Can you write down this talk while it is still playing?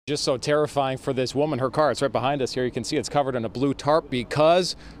Just so terrifying for this woman. Her car, it's right behind us here. You can see it's covered in a blue tarp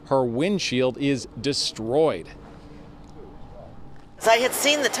because her windshield is destroyed. I had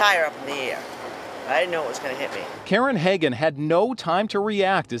seen the tire up in the air. I didn't know it was going to hit me. Karen Hagan had no time to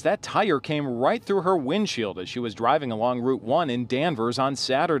react as that tire came right through her windshield as she was driving along Route 1 in Danvers on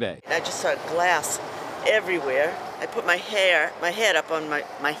Saturday. I just saw glass everywhere. I put my head up on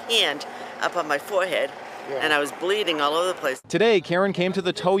my hand up on my forehead, and I was bleeding all over the place. Today, Karen came to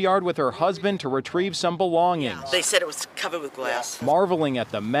the tow yard with her husband to retrieve some belongings. They said it was covered with glass. Marveling at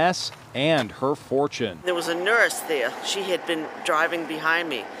the mess and her fortune. There was a nurse there. She had been driving behind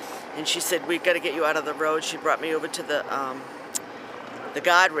me, and she said, "We've got to get you out of the road." She brought me over to the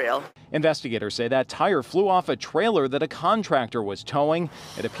guardrail. Investigators say that tire flew off a trailer that a contractor was towing.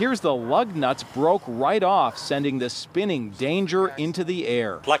 It appears the lug nuts broke right off, sending the spinning danger into the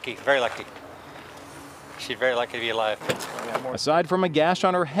air. Lucky, very lucky. She's very lucky to be alive. Aside from a gash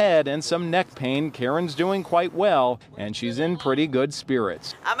on her head and some neck pain, Karen's doing quite well, and she's in pretty good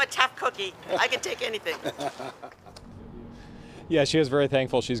spirits. I'm a tough cookie. I can take anything. Yeah, she is very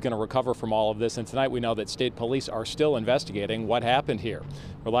thankful she's going to recover from all of this, and tonight we know that state police are still investigating what happened here.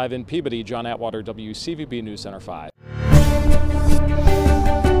 We're live in Peabody. John Atwater, WCVB News Center 5.